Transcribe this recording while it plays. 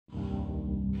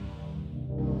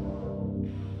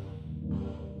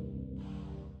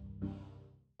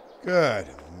Good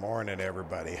morning,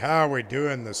 everybody. How are we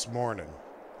doing this morning?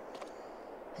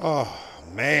 Oh,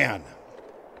 man.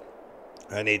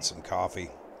 I need some coffee.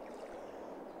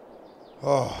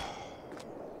 Oh.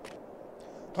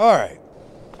 All right.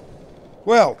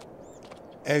 Well,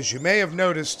 as you may have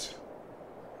noticed,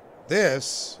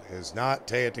 this is not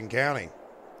Teton County.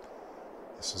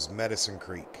 This is Medicine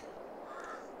Creek.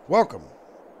 Welcome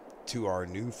to our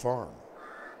new farm.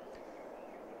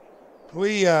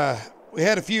 We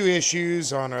had a few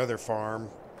issues on our other farm.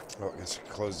 Oh, I guess I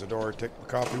close the door, take my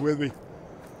coffee with me.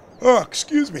 Oh,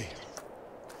 excuse me.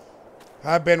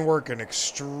 I've been working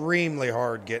extremely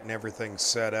hard getting everything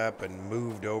set up and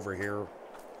moved over here.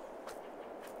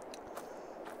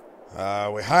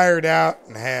 We hired out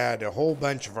and had a whole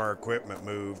bunch of our equipment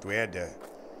moved. We had to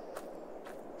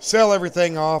sell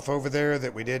everything off over there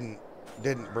that we didn't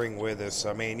bring with us.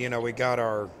 I mean, you know, we got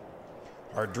our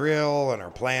drill and our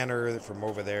planter from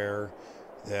over there.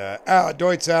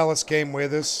 Deutz Alice came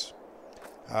with us.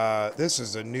 This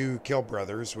is a new Kill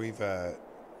Brothers. We've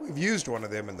used one of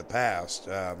them in the past.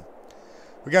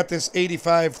 We got this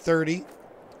 8530.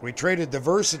 We traded the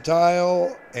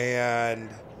Versatile and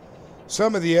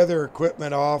some of the other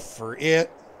equipment off for it.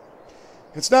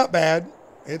 It's not bad.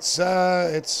 It's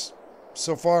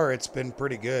so far it's been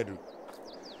pretty good.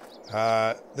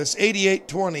 This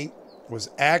 8820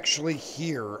 was actually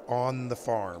here on the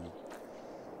farm.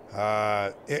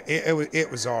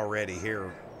 It was already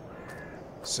here.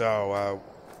 So,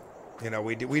 you know,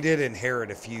 we did inherit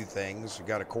a few things. We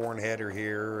got a corn header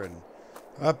here, and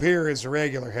up here is a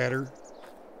regular header.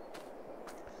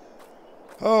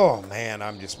 Oh, man,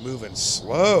 I'm just moving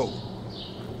slow.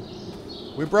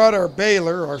 We brought our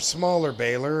baler, our smaller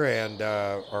baler, and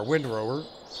our windrower.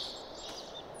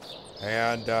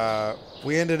 And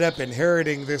we ended up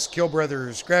inheriting this Kill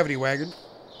Brothers gravity wagon.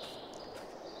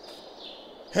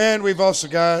 And we've also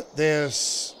got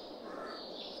this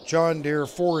John Deere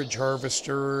forage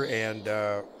harvester and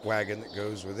wagon that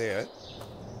goes with it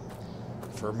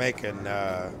for making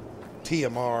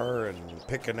TMR and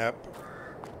picking up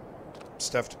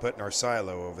stuff to put in our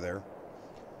silo over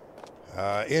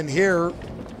there. In here,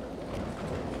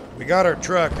 we got our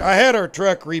truck. I had our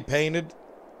truck repainted.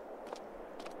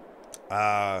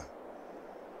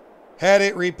 Had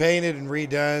it repainted and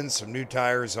redone, some new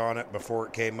tires on it before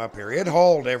it came up here. It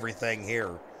hauled everything here.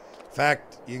 In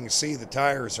fact, you can see the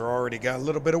tires are already got a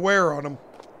little bit of wear on them.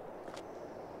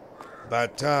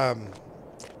 But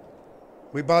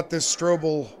we bought this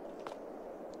Strobel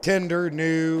tender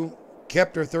new,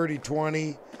 kept our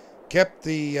 3020, kept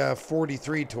the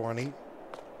 4320.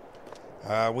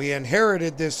 We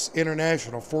inherited this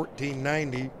International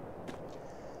 1490.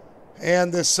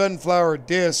 And this sunflower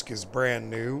disc is brand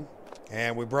new.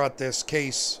 And we brought this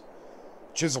case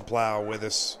chisel plow with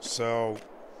us. So,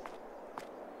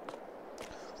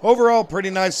 overall, pretty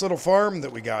nice little farm that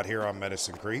we got here on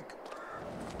Medicine Creek.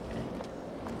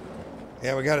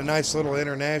 Yeah, we got a nice little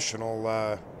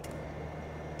International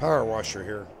power washer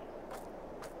here.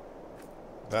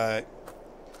 But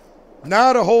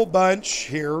not a whole bunch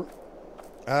here.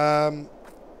 I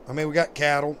mean, we got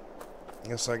cattle. I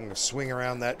guess I can swing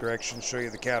around that direction and show you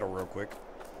the cattle real quick.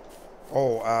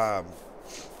 Oh,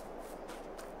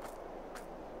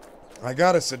 I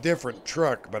got us a different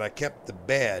truck, but I kept the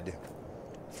bed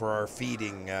for our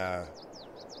feeding of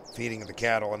the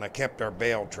cattle, and I kept our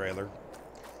bale trailer.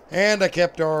 And I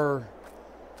kept our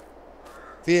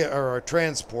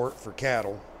transport for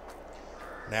cattle.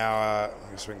 Now, I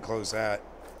guess we can close that.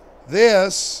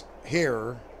 This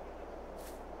here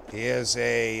is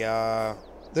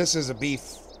this is a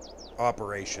beef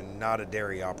operation, not a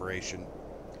dairy operation.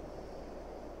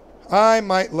 I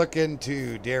might look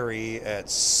into dairy at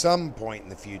some point in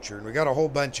the future. And we got a whole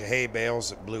bunch of hay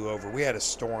bales that blew over. We had a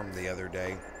storm the other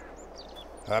day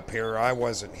up here. I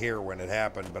wasn't here when it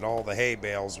happened, but all the hay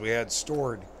bales we had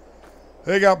stored,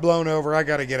 they got blown over. I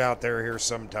got to get out there here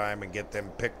sometime and get them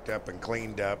picked up and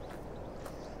cleaned up.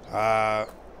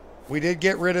 We did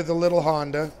get rid of the little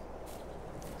Honda.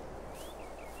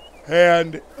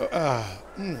 And,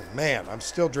 man, I'm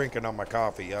still drinking on my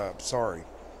coffee. Sorry.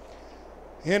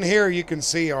 In here you can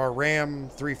see our Ram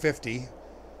 350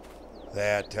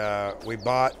 that we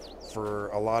bought for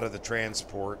a lot of the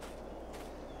transport.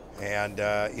 And,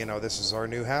 you know, this is our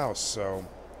new house. So,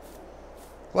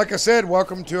 like I said,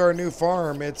 welcome to our new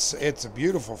farm. It's a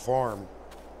beautiful farm.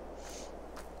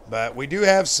 But we do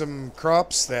have some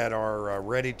crops that are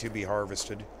ready to be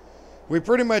harvested. We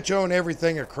pretty much own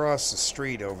everything across the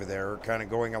street over there, kind of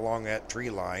going along that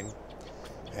tree line.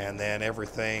 And then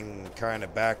everything kind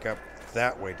of back up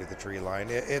that way to the tree line.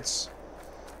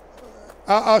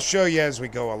 I'll show you as we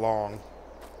go along.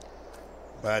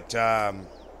 But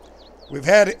we've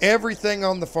had everything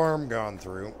on the farm gone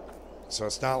through. So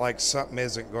it's not like something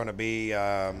isn't going to be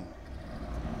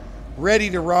ready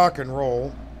to rock and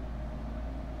roll.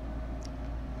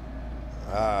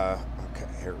 Okay,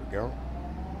 here we go.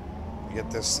 Get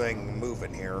this thing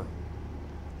moving here.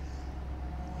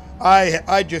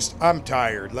 I'm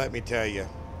tired, let me tell you.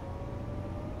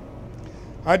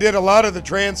 I did a lot of the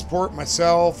transport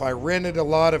myself. I rented a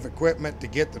lot of equipment to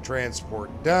get the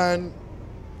transport done.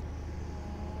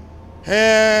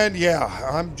 And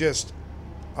yeah,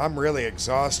 I'm really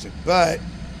exhausted. But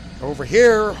over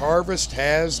here, harvest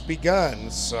has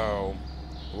begun. So,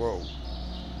 whoa,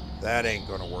 that ain't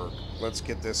gonna work. Let's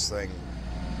get this thing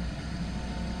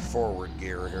forward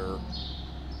gear here.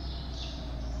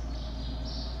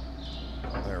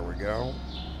 There we go.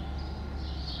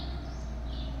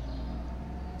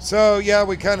 So yeah,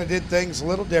 we kind of did things a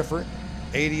little different.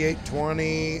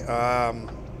 8820.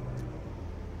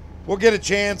 We'll get a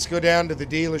chance to go down to the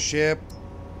dealership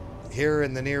here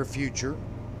in the near future.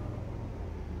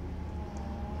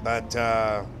 But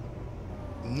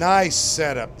nice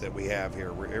setup that we have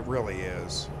here. It really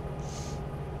is.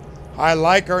 I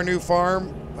like our new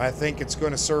farm. I think it's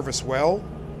going to serve us well.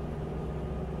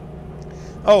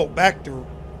 Oh, back to,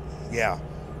 yeah,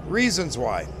 reasons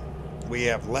why we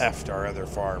have left our other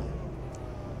farm.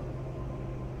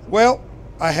 Well,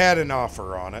 I had an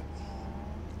offer on it,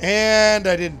 and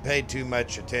I didn't pay too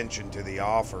much attention to the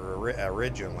offer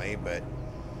originally, but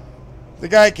the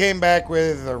guy came back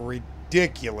with a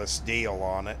ridiculous deal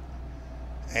on it,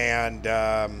 and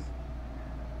at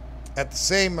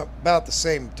about the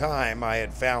same time, I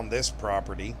had found this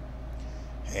property,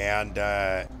 and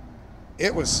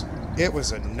it was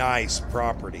a nice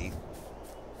property.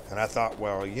 And I thought,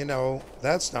 well, you know,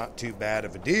 that's not too bad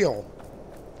of a deal.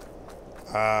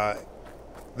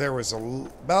 There was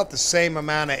about the same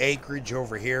amount of acreage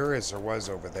over here as there was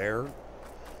over there,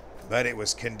 but it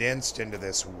was condensed into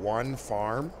this one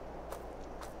farm.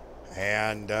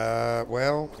 And,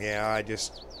 well, yeah,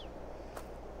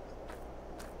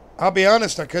 I'll be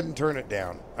honest, I couldn't turn it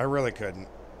down. I really couldn't.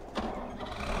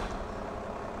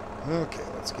 Okay,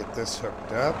 let's get this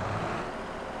hooked up.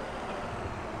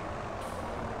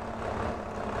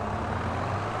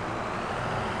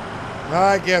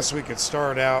 I guess we could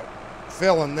start out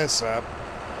filling this up.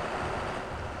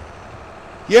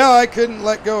 Yeah, I couldn't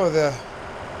let go of the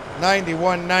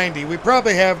 9190. We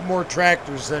probably have more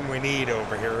tractors than we need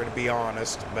over here, to be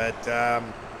honest. But,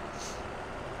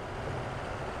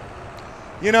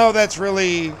 you know, that's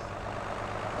really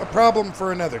a problem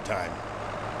for another time.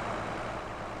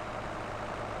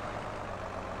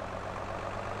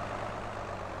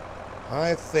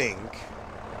 I think,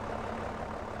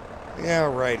 yeah,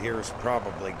 right here is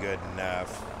probably good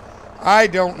enough. I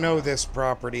don't know this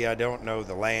property. I don't know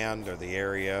the land or the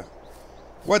area,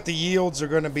 what the yields are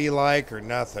going to be like or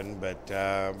nothing, but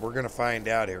we're going to find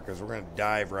out here because we're going to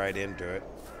dive right into it.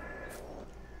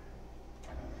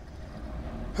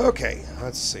 Okay,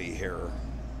 let's see here.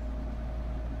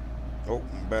 Oh,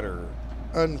 better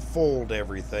unfold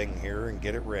everything here and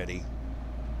get it ready.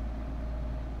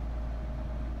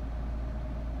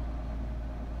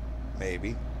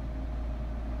 Maybe.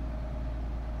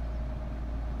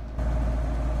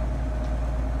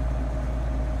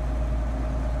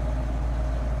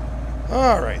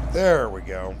 All right, there we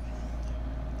go.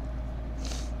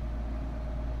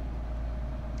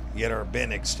 Get our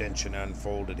bin extension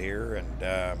unfolded here,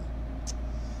 and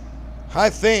I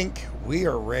think we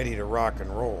are ready to rock and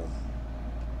roll.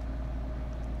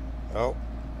 Oh,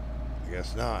 I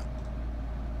guess not.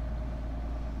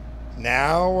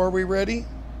 Now are we ready?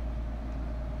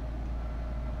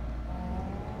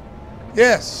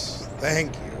 Yes,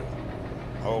 thank you.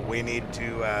 Oh, we need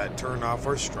to turn off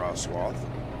our straw swath.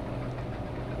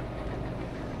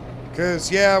 Because,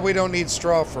 yeah, we don't need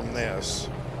straw from this.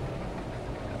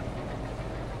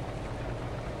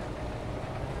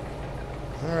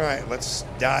 Alright, let's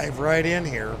dive right in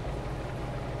here.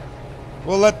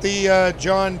 We'll let the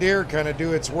John Deere kind of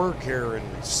do its work here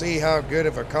and see how good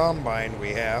of a combine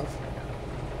we have.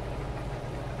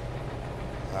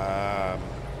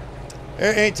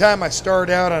 Anytime I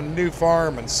start out on a new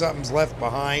farm and something's left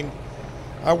behind,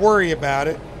 I worry about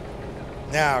it.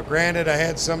 Now, granted, I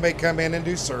had somebody come in and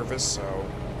do service, so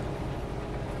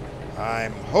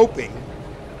I'm hoping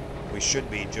we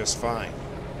should be just fine.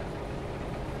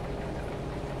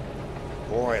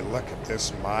 Boy, look at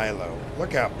this Milo.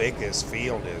 Look how big this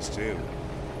field is, too.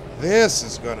 This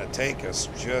is going to take us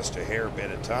just a hair bit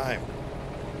of time.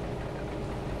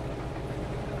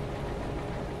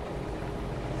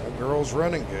 That girl's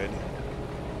running good.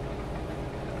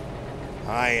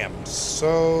 I am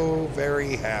so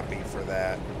very happy for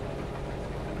that.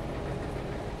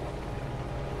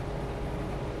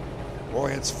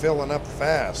 Boy, it's filling up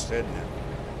fast, isn't it?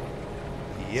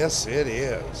 Yes, it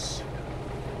is.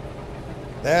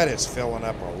 That is filling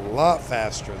up a lot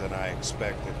faster than I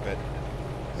expected, but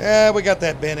we got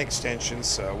that bin extension,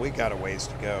 so we got a ways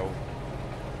to go.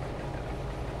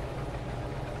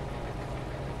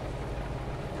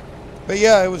 But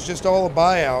yeah, it was just all a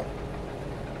buyout.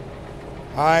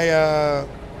 I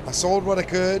sold what I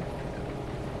could,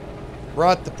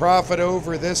 brought the profit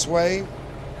over this way,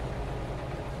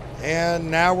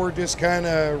 and now we're just kind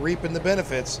of reaping the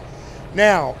benefits.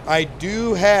 Now, I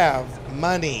do have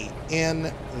money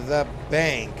in the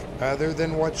bank other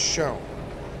than what's shown.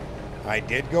 I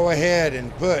did go ahead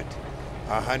and put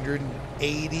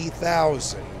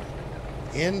 $180,000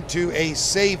 into a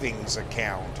savings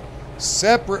account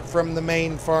separate from the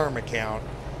main farm account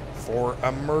for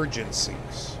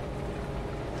emergencies.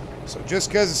 So just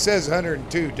because it says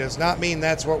 102 does not mean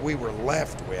that's what we were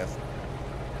left with.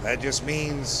 That just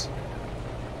means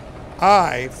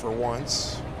I, for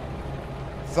once,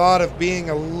 thought of being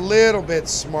a little bit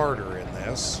smarter in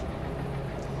this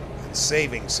and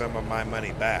saving some of my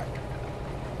money back.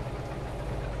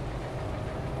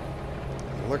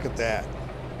 Look at that.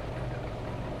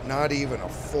 Not even a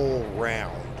full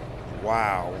round.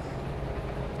 Wow.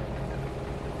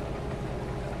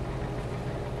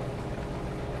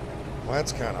 Well,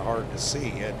 that's kind of hard to see,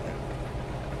 isn't it?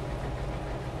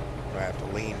 I have to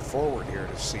lean forward here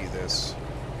to see this.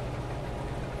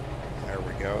 There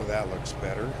we go. That looks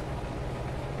better.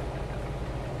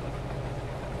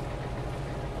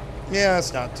 Yeah,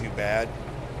 it's not too bad.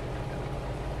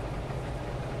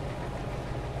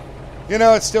 You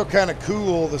know, it's still kind of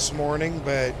cool this morning,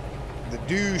 but the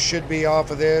dew should be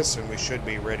off of this and we should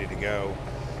be ready to go.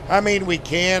 I mean, we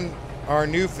can, our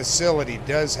new facility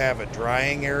does have a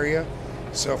drying area,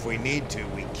 so if we need to,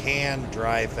 we can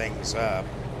dry things up.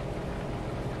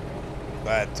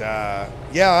 But,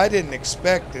 yeah, I didn't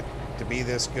expect it to be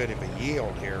this good of a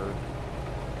yield here.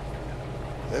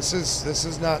 This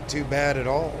is not too bad at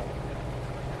all.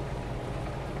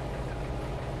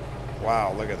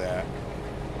 Wow, look at that.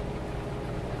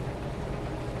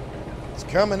 It's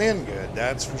coming in good,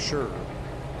 that's for sure.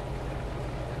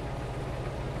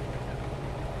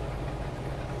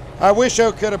 I wish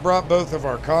I could have brought both of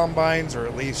our combines, or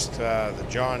at least the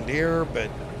John Deere,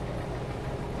 but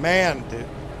man,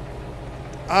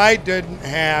 I didn't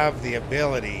have the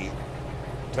ability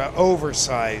to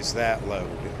oversize that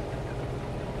load.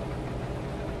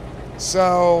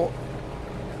 So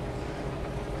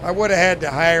I would have had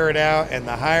to hire it out, and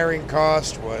the hiring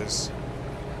cost was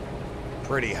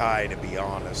pretty high, to be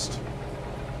honest.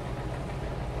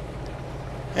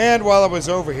 And while I was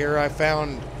over here, I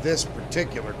found this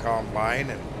particular combine,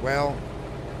 and well,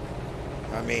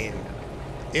 I mean,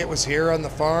 it was here on the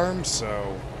farm,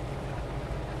 so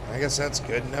I guess that's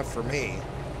good enough for me.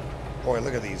 Boy,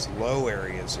 look at these low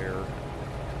areas here.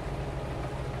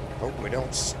 Hope we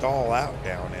don't stall out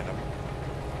down in them.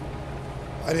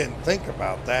 I didn't think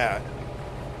about that.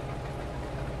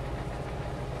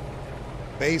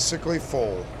 Basically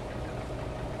full.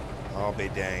 I'll be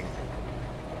dang.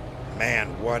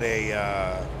 Man, what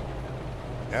a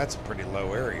that's a pretty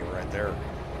low area right there.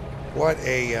 What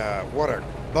a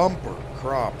bumper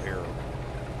crop here.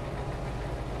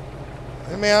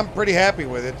 I mean, I'm pretty happy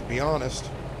with it, to be honest.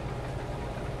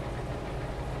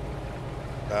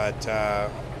 But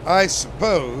I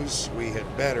suppose we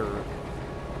had better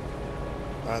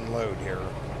unload here.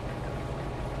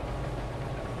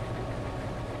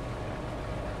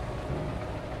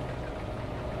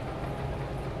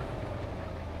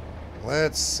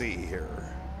 Let's see here.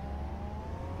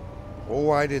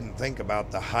 Oh, I didn't think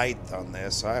about the height on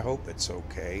this. I hope it's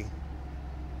okay.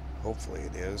 Hopefully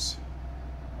it is.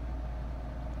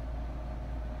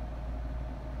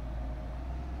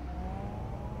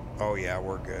 Oh yeah,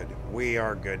 we're good. We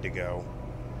are good to go.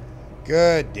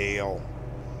 Good deal.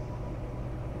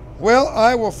 Well,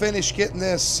 I will finish getting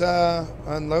this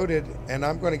unloaded, and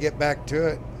I'm going to get back to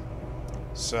it.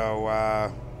 So,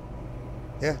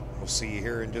 yeah, we'll see you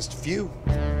here in just a few.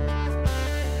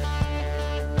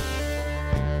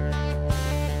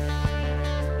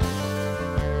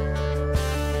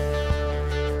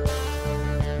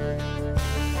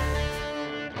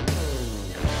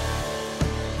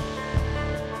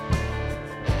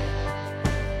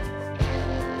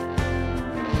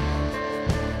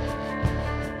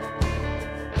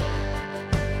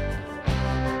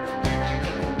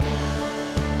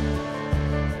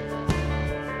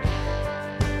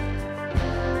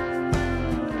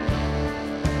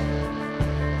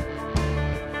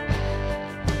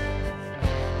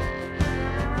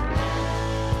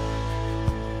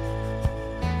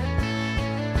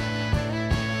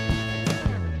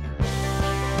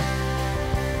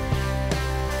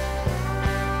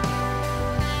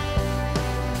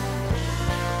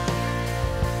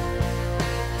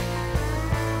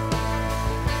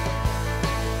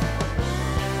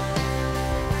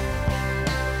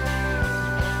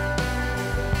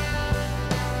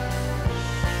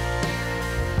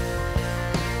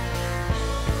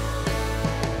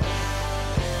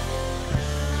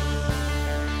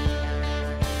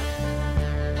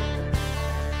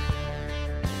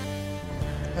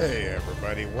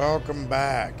 everybody. Welcome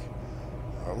back.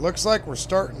 Looks like we're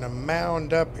starting to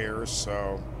mound up here,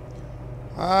 so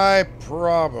I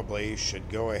probably should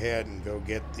go ahead and go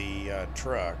get the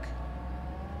truck.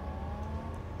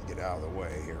 Get out of the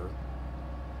way here.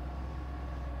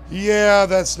 Yeah,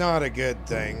 that's not a good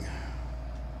thing.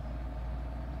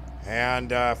 And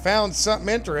found something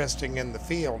interesting in the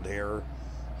field here.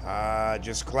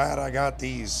 Just glad I got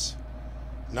these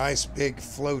nice big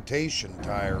flotation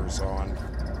tires on.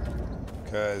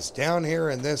 Because down here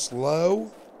in this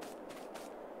low,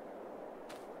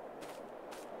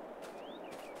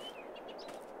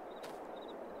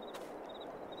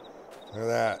 look at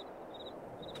that.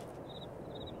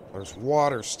 There's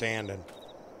water standing.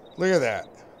 Look at that.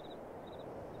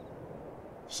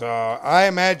 So I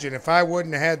imagine if I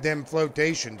wouldn't have had them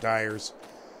flotation tires,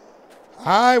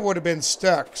 I would have been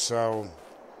stuck. So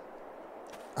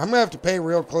I'm going to have to pay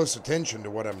real close attention to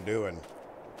what I'm doing.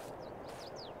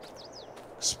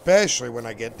 Especially when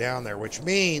I get down there, which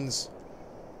means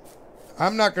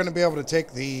I'm not going to be able to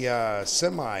take the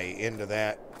semi into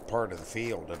that part of the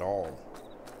field at all.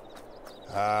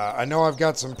 I know I've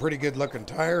got some pretty good looking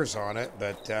tires on it,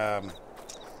 but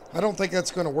I don't think that's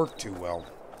going to work too well.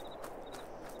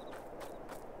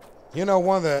 You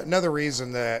know, another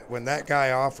reason that when that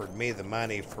guy offered me the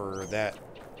money for that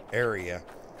area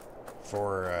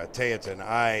for Teaton,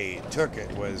 I took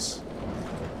it was,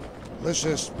 let's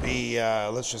just be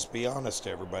honest,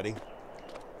 everybody.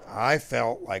 I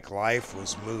felt like life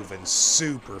was moving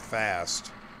super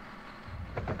fast,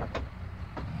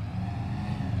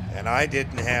 and I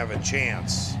didn't have a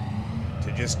chance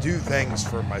to just do things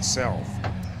for myself.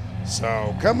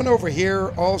 So coming over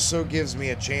here also gives me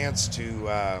a chance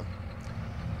to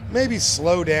maybe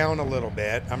slow down a little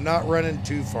bit. I'm not running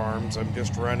 2 farms. I'm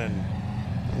just running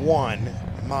 1,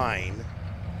 mine.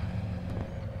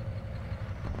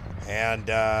 And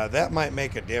that might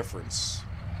make a difference.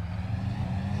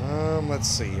 Let's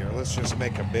see here. Let's just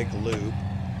make a big loop.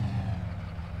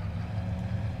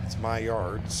 It's my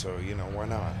yard, so, you know, why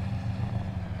not?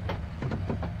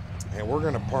 And we're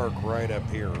going to park right up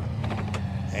here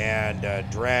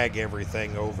and drag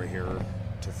everything over here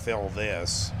to fill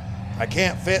this. I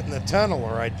can't fit in the tunnel,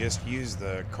 or I'd just use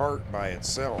the cart by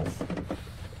itself. There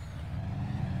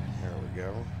we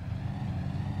go.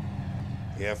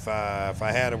 If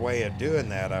I had a way of doing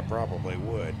that, I probably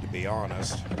would, to be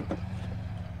honest.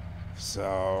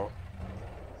 So,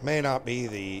 may not be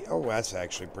the... Oh, that's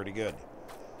actually pretty good.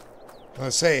 I was going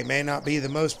to say, it may not be the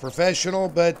most professional,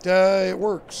 but it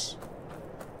works.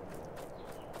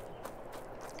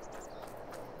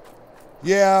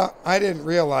 Yeah, I didn't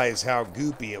realize how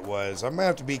goopy it was. I'm going to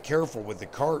have to be careful with the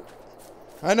cart.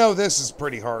 I know this is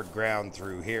pretty hard ground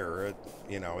through here.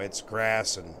 You know, it's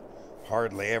grass and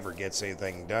hardly ever gets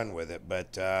anything done with it.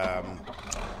 But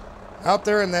out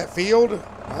there in that field,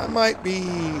 I might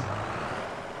be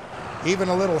even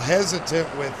a little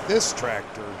hesitant with this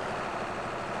tractor.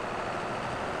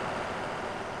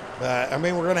 But, I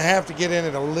mean, we're going to have to get in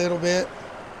it a little bit.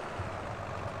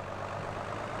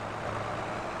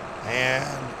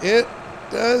 And it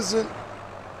doesn't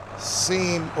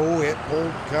seem... Oh, it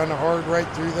pulled kind of hard right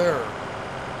through there.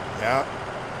 Yeah,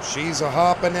 she's a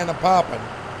hopping and a popping.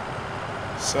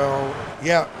 So,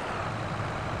 yeah,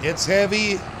 it's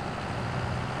heavy.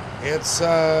 It's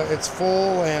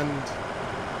full and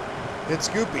it's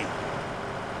goopy.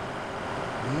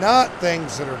 Not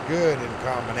things that are good in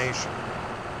combination.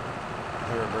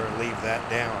 Here, I better leave that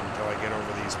down until I get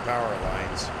over these power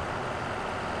lines.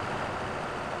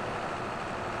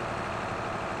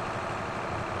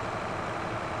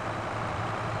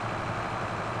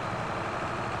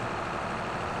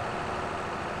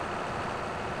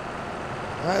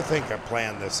 I think I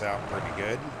planned this out pretty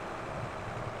good.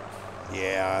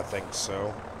 Yeah, I think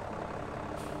so.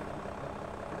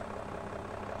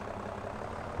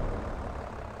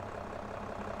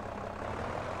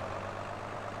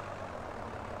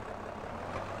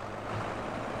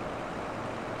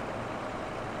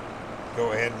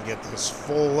 Go ahead and get this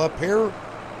full up here.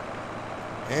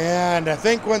 And I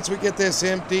think once we get this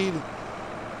emptied,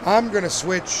 I'm going to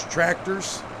switch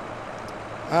tractors.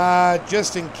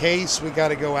 Just in case we got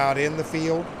to go out in the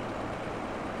field.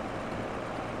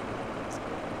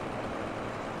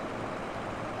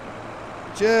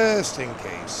 Just in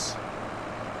case.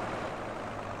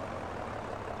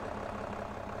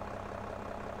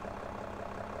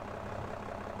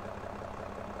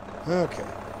 Okay.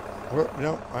 Well,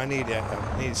 no, I need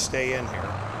to stay in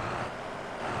here.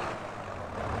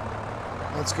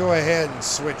 Let's go ahead and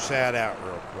switch that out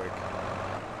real quick.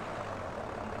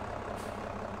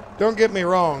 Don't get me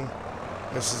wrong,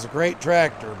 this is a great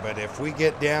tractor, but if we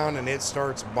get down and it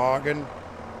starts bogging,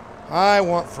 I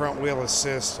want front wheel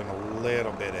assist and a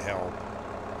little bit of help.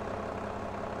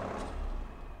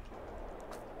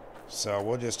 So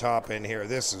we'll just hop in here.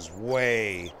 This is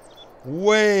way,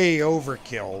 way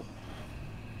overkill.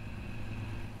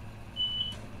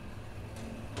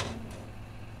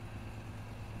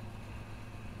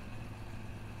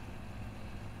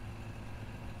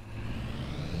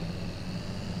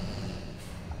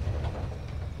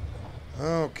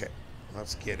 Okay,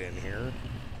 let's get in here.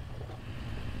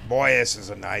 Boy, this is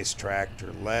a nice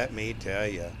tractor, let me tell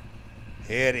you.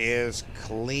 It is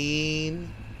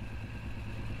clean.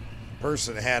 The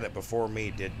person that had it before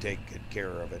me did take good care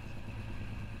of it.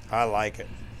 I like it.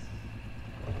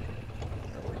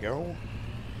 There we go.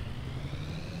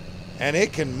 And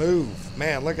it can move.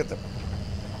 Man, look at the...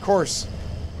 Of course,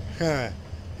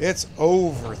 it's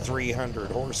over 300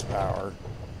 horsepower.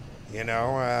 You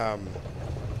know,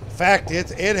 in fact, it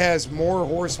has more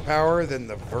horsepower than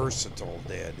the Versatile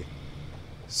did.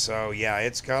 So, yeah,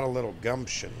 it's got a little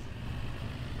gumption.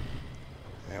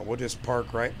 And we'll just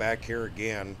park right back here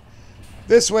again.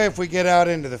 This way, if we get out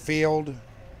into the field,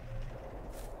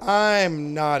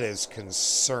 I'm not as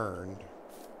concerned.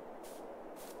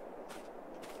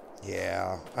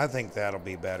 Yeah, I think that'll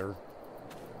be better.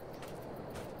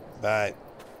 But,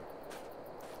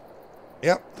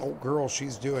 yep, old girl,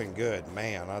 she's doing good.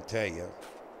 Man, I'll tell you.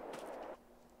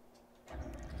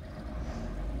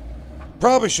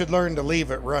 Probably should learn to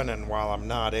leave it running while I'm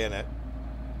not in it.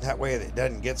 That way it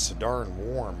doesn't get so darn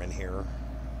warm in here.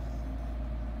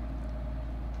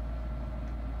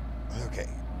 Okay,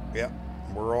 yep,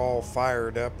 we're all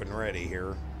fired up and ready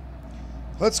here.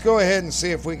 Let's go ahead and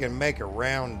see if we can make a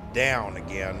round down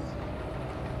again.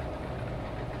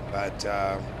 But,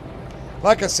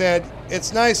 like I said,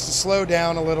 it's nice to slow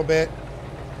down a little bit.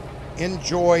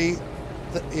 Enjoy,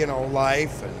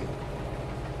 life and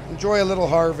enjoy a little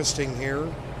harvesting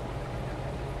here.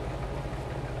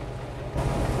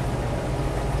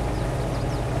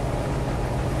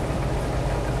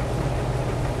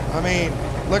 I mean,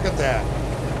 look at that.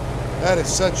 That is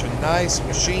such a nice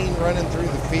machine running through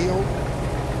the field.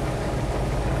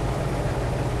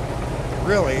 It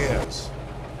really is.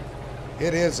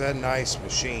 It is a nice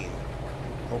machine.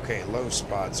 Okay, low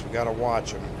spots. We got to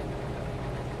watch them.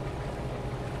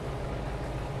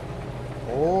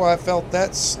 Oh, I felt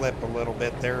that slip a little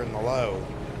bit there in the low.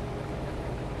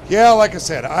 Yeah, like I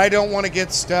said, I don't want to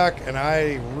get stuck, and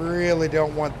I really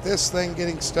don't want this thing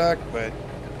getting stuck, but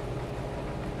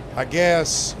I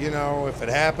guess, if it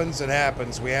happens, it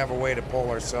happens. We have a way to pull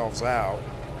ourselves out.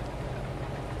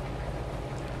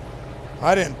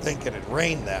 I didn't think it had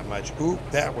rained that much. Oop,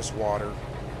 that was water.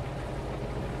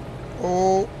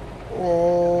 Oh,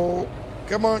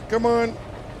 come on, come on.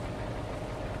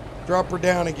 Drop her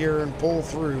down a gear and pull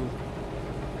through.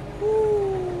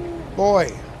 Ooh,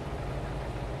 boy.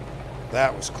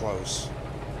 That was close.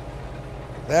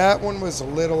 That one was a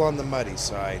little on the muddy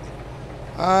side.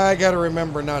 I got to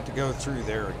remember not to go through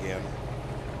there again.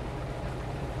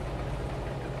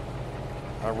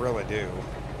 I really do.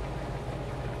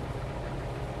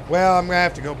 Well, I'm going to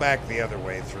have to go back the other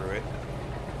way through it.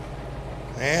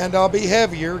 And I'll be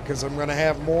heavier because I'm going to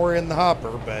have more in the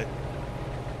hopper, but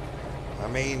I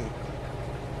mean,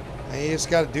 you just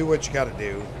got to do what you got to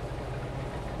do.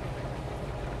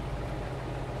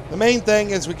 The main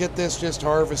thing is we get this just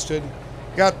harvested.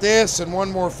 Got this and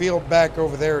one more field back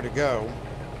over there to go.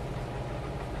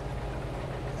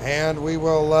 And we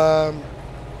will,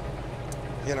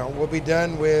 we'll be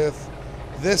done with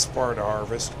this part of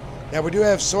harvest. Now, we do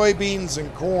have soybeans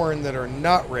and corn that are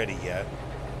not ready yet.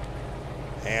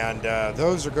 And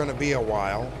those are going to be a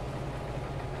while.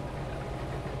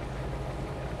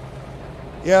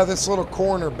 Yeah, this little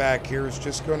corner back here is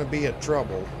just going to be a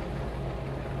trouble.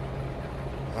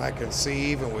 I can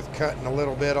see even with cutting a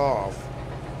little bit off.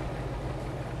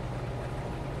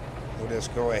 We'll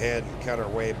just go ahead and cut our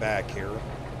way back here.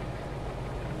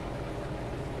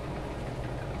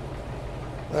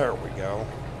 There we go.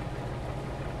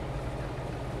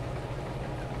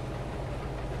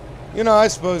 I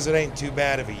suppose it ain't too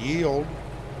bad of a yield.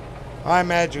 I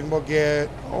imagine we'll get,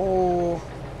 we'll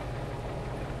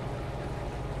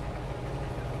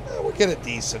get a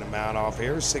decent amount off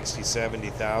here, 60,000,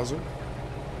 70,000.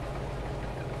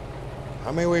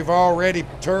 I mean, we've already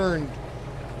turned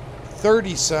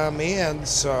 30-some in,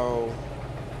 so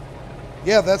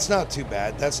yeah, that's not too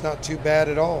bad. That's not too bad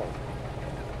at all.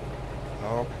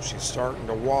 Oh, she's starting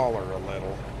to waller a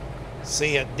little.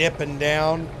 See it dipping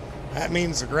down? That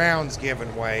means the ground's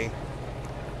giving way.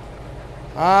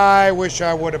 I wish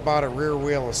I would have bought a rear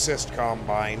wheel assist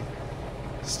combine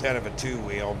instead of a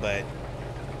two-wheel, but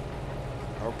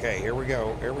okay, here we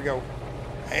go. Here we go.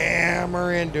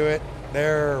 Hammer into it.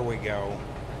 There we go.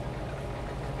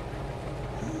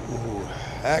 Ooh,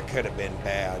 that could have been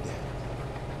bad.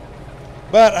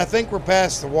 But I think we're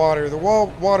past the water. The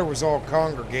water was all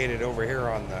congregated over here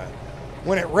on the...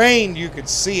 When it rained, you could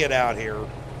see it out here.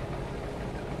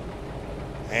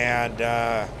 And,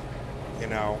 you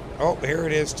know... Oh, here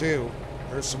it is, too.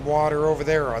 There's some water over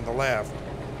there on the left.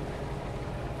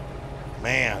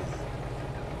 Man.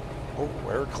 Oh,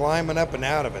 we're climbing up and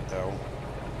out of it, though.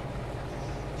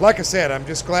 Like I said, I'm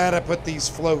just glad I put these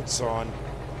floats on.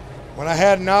 When I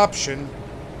had an option...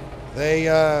 They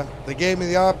gave me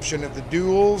the option of the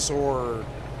duals or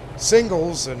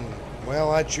singles, and,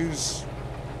 well, I chose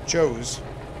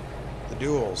the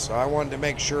duals. So I wanted to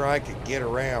make sure I could get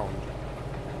around.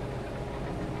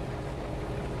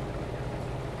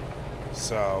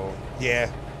 So,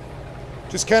 yeah.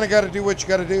 Just kind of got to do what you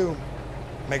got to do.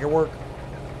 Make it work.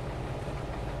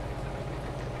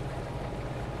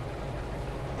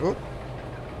 Oop.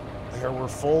 There we're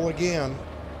full again.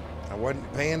 I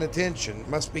wasn't paying attention.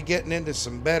 Must be getting into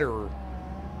some better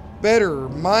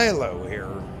Milo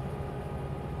here.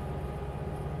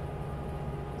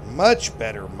 Much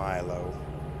better Milo.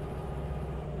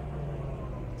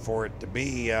 For it to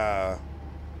be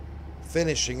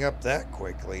finishing up that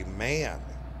quickly. Man.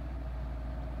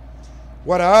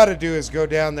 What I ought to do is go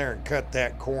down there and cut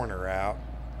that corner out.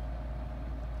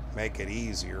 Make it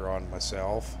easier on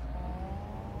myself.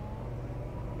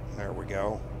 There we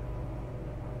go.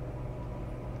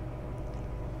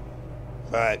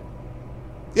 But,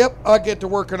 yep, I'll get to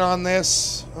working on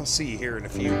this. I'll see you here in a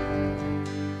few.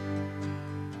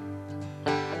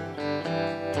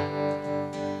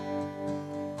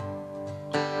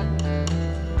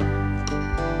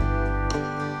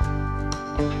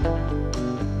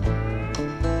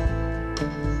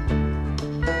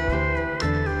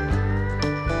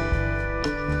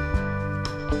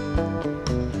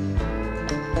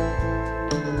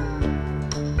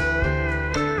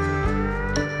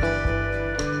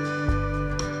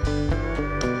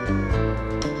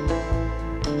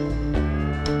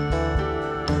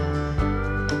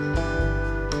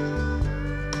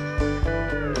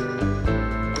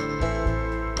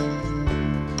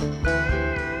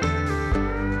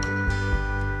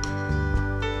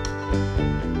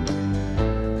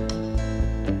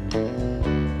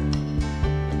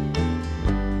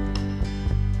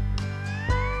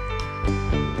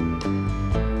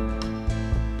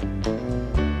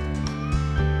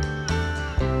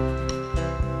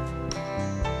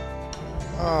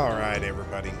 Alright,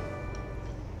 everybody.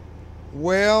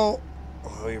 Well,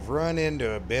 we've run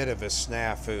into a bit of a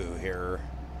snafu here.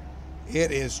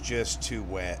 It is just too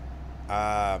wet.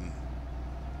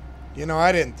 You know,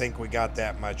 I didn't think we got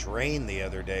that much rain the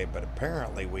other day, but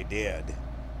apparently we did.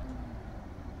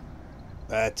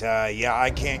 But, yeah, I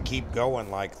can't keep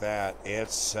going like that.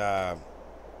 It's, man,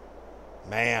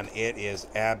 it is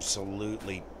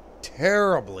absolutely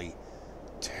terribly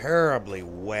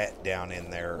wet down in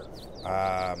there.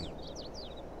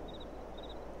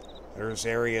 There's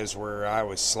areas where I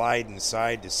was sliding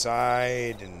side to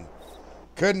side and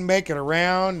couldn't make it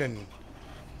around, and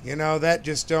you know, that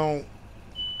don't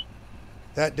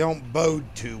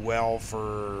bode too well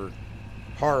for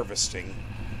harvesting.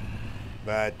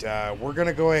 But we're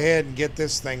gonna go ahead and get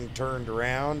this thing turned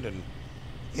around and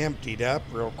emptied up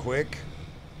real quick.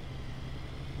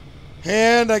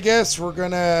 And I guess we're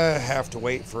gonna have to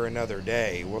wait for another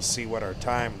day. We'll see what our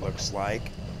time looks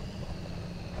like.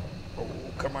 Oh,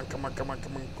 come on.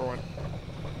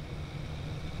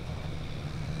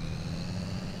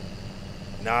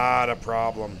 Not a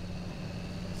problem.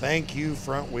 Thank you,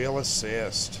 front wheel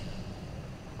assist.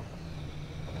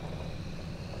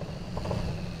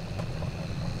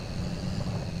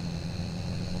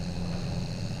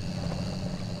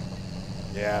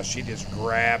 Yeah, she just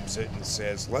grabs it and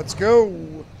says, "Let's go."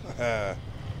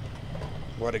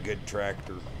 What a good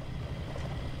tractor.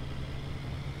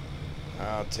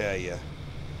 I'll tell you.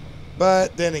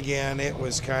 But then again, it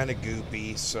was kind of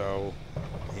goopy, so,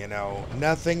 you know,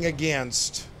 nothing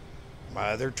against my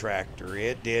other tractor.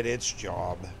 It did its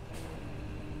job.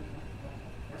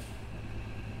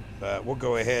 But we'll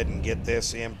go ahead and get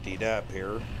this emptied up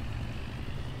here.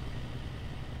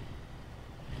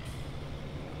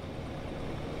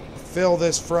 Fill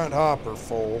this front hopper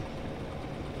full.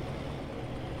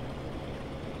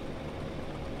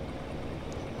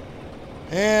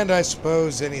 And I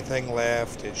suppose anything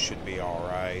left, it should be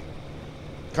alright.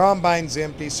 Combine's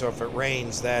empty, so if it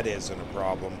rains, that isn't a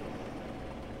problem.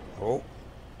 Oh,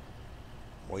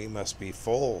 we must be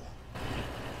full.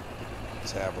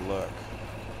 Let's have a look.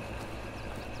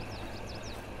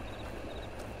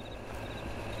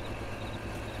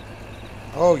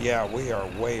 Oh yeah, we are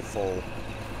way full.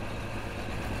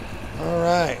 All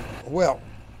right, well,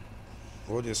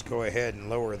 we'll just go ahead and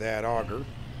lower that auger.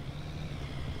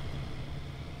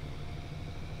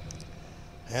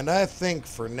 And I think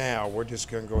for now, we're just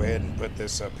going to go ahead and put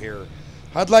this up here.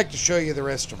 I'd like to show you the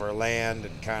rest of our land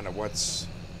and kind of what's,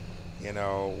 you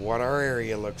know, what our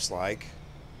area looks like.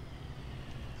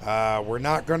 We're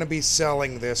not going to be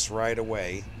selling this right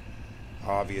away.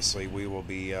 Obviously, we will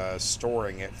be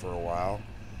storing it for a while.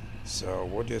 So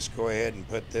we'll just go ahead and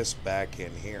put this back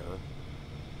in here.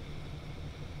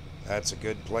 That's a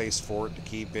good place for it to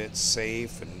keep it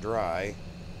safe and dry.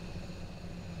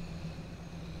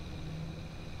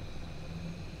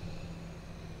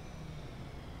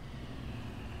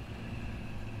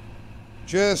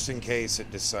 Just in case it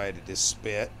decided to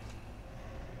spit.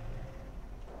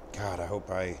 God, I hope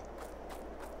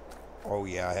oh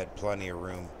yeah, I had plenty of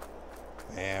room.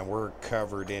 And we're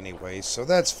covered anyway, so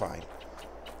that's fine.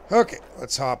 Okay,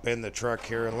 let's hop in the truck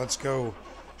here and let's go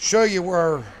show you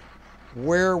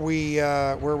where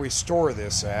we store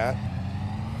this at.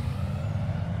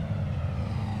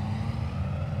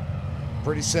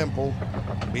 Pretty simple,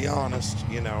 to be honest,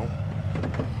 you know.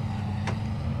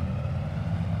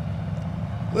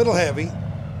 Little heavy,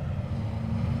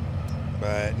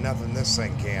 but nothing this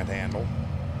thing can't handle.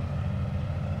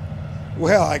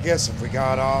 Well, I guess if we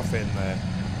got off in the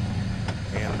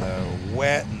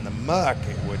wet and the muck,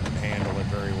 it wouldn't handle it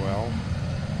very well.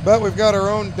 But we've got our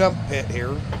own dump pit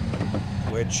here,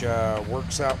 which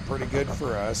works out pretty good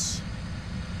for us.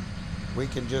 We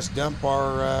can just dump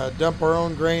our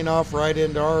own grain off right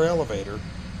into our elevator.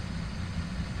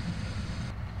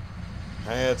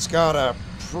 It's got a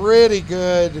pretty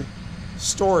good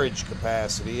storage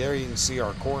capacity. There you can see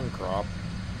our corn crop.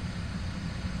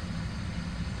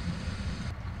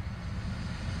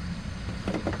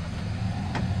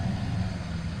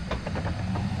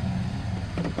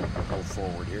 Go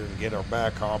forward here and get our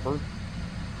back hopper.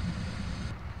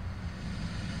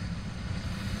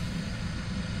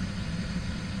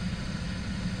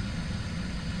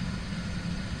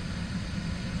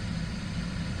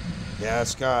 Yeah,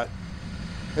 it's got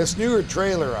this newer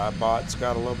trailer I bought. It's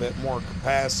got a little bit more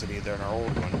capacity than our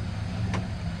old one.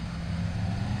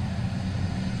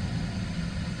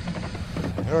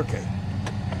 Okay.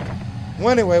 Well,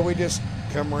 anyway, we just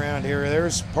come around here.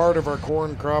 There's part of our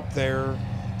corn crop there.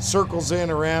 Circles in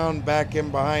around back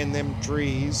in behind them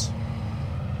trees.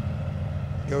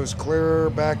 Goes clear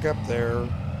back up there.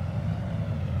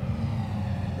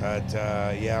 But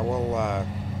yeah,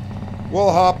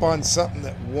 we'll hop on something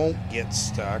that won't get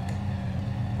stuck.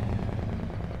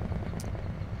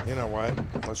 You know what?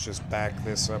 Let's just back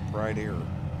this up right here.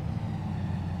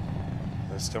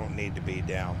 This don't need to be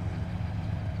down.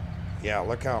 Yeah,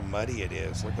 look how muddy it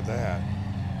is. Look at that.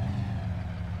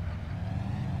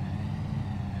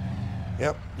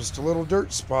 Yep, just a little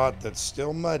dirt spot that's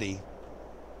still muddy.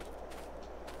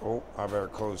 Oh, I better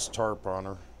close the tarp on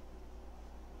her.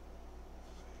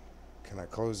 Can I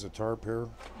close the tarp here?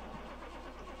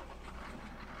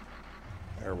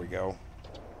 There we go.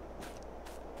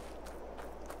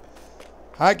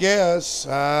 I guess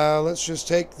let's just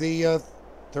take the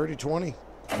 3020.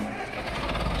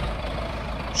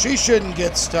 She shouldn't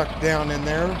get stuck down in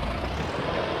there.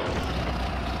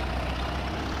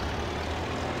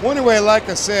 Well, anyway, like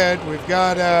I said, we've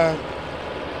got a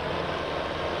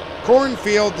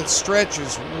cornfield that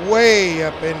stretches way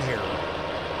up in here.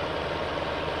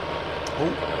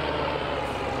 Oh,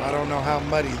 I don't know how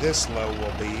muddy this low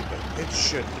will be, but it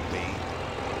shouldn't be.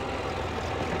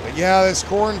 But yeah, this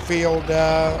cornfield,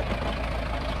 have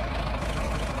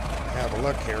a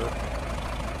look here.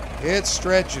 It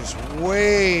stretches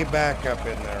way back up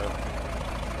in there.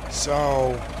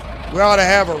 So we ought to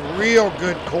have a real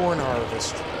good corn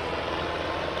harvest.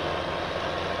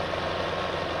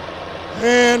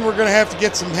 And we're going to have to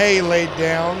get some hay laid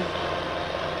down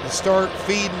and start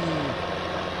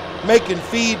making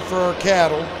feed for our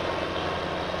cattle.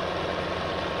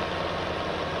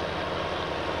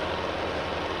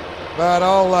 But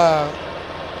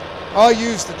I'll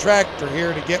use the tractor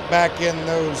here to get back in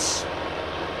those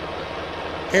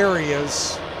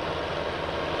areas.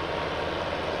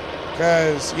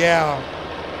 Because, yeah,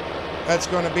 that's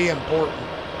going to be important.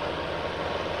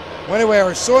 Well, anyway,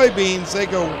 our soybeans, they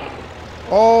go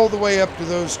all the way up to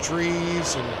those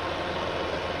trees, and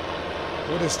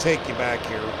we'll just take you back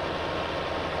here.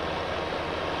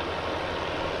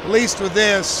 At least with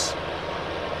this,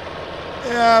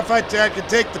 yeah, if I could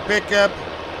take the pickup,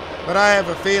 but I have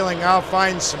a feeling I'll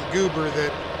find some goober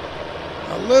that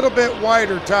a little bit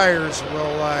wider tires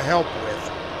will help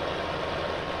with.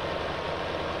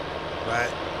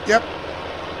 But, yep,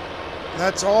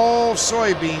 That's all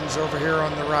soybeans over here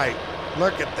on the right.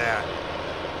 Look at that.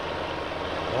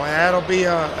 Boy, that'll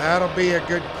be a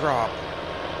good crop.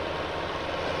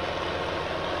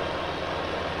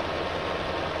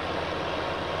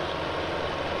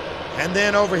 And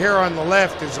then over here on the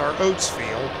left is our oats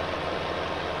field.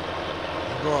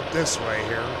 We'll go up this way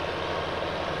here.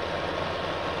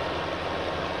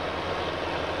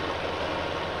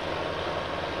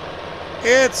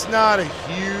 It's not a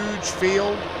huge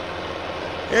field.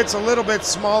 It's a little bit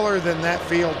smaller than that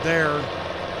field there.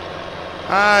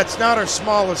 It's not our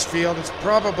smallest field. It's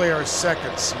probably our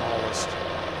second smallest.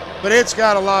 But it's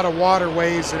got a lot of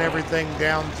waterways and everything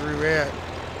down through it.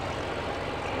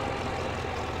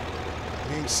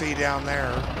 You can see down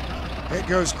there. It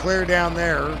goes clear down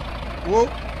there. Whoop,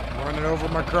 running over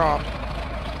my crop.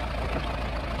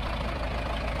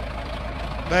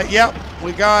 But yep,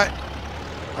 we got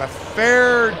a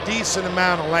fair decent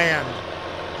amount of land.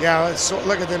 Yeah,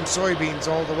 look at them soybeans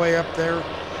all the way up there.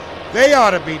 They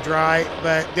ought to be dry,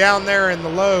 but down there in the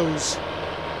lows,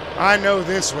 I know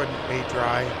this wouldn't be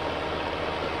dry.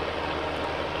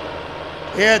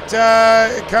 It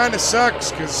kind of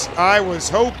sucks because I was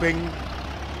hoping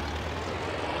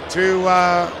to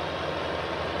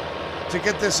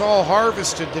get this all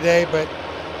harvested today, but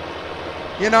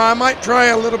you know, I might try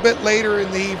a little bit later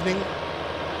in the evening.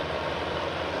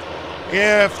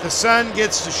 If the sun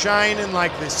gets to shining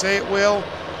like they say it will,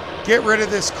 get rid of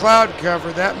this cloud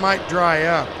cover, that might dry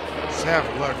up. Let's have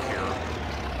a look here.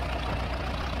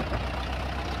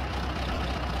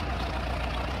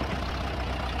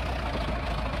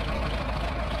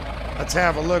 Let's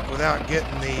have a look without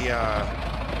getting the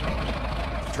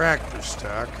tractor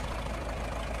stuck.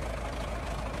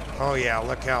 Oh yeah,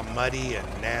 look how muddy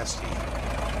and nasty.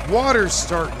 Water's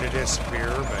starting to disappear,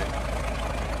 but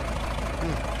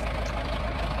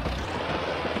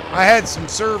I had some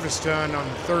service done on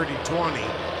the 3020.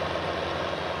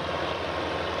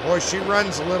 Boy, she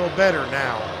runs a little better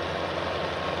now.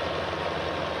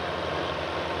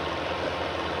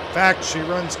 In fact, she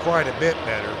runs quite a bit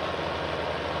better.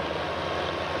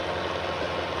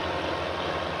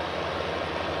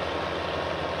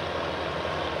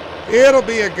 It'll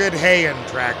be a good haying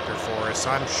tractor for us,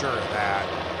 I'm sure of that.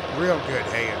 Real good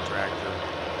haying tractor.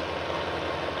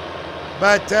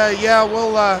 But yeah,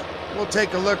 we'll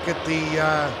take a look at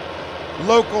the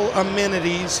local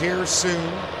amenities here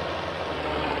soon.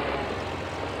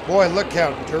 Boy, look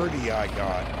how dirty I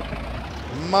got.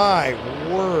 My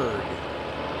word.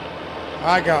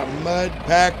 I got mud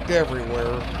packed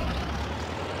everywhere.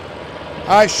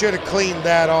 I should have cleaned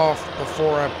that off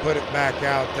before I put it back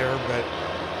out there, but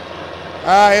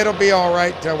it'll be all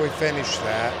right till we finish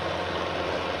that.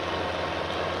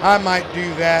 I might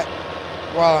do that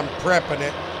while I'm prepping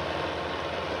it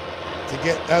to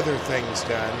get other things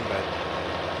done, but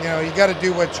you know, you got to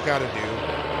do what you got to do.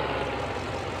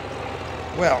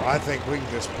 Well, I think we can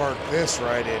just park this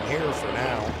right in here for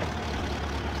now.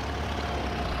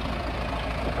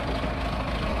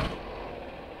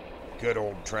 Good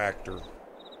old tractor.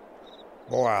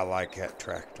 Boy, I like that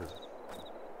tractor.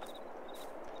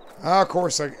 Of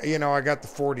course, I got the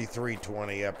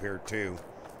 4320 up here too,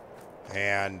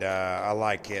 and I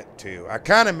like it too. I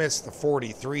kind of miss the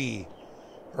 43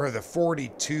 or the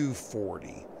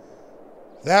 4240.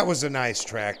 That was a nice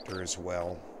tractor as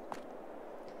well.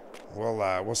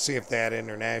 We'll see if that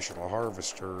International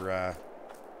Harvester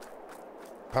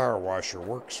power washer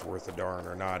works worth a darn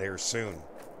or not here soon.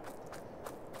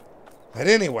 But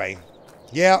anyway,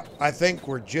 yeah, I think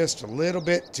we're just a little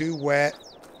bit too wet.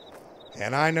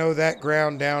 And I know that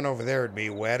ground down over there would be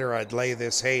wet, or I'd lay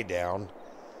this hay down.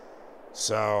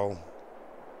 So,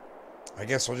 I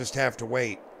guess we'll just have to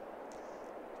wait.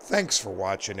 Thanks for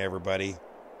watching, everybody.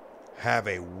 Have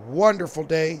a wonderful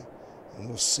day, and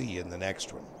we'll see you in the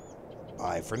next one.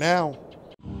 Bye for now.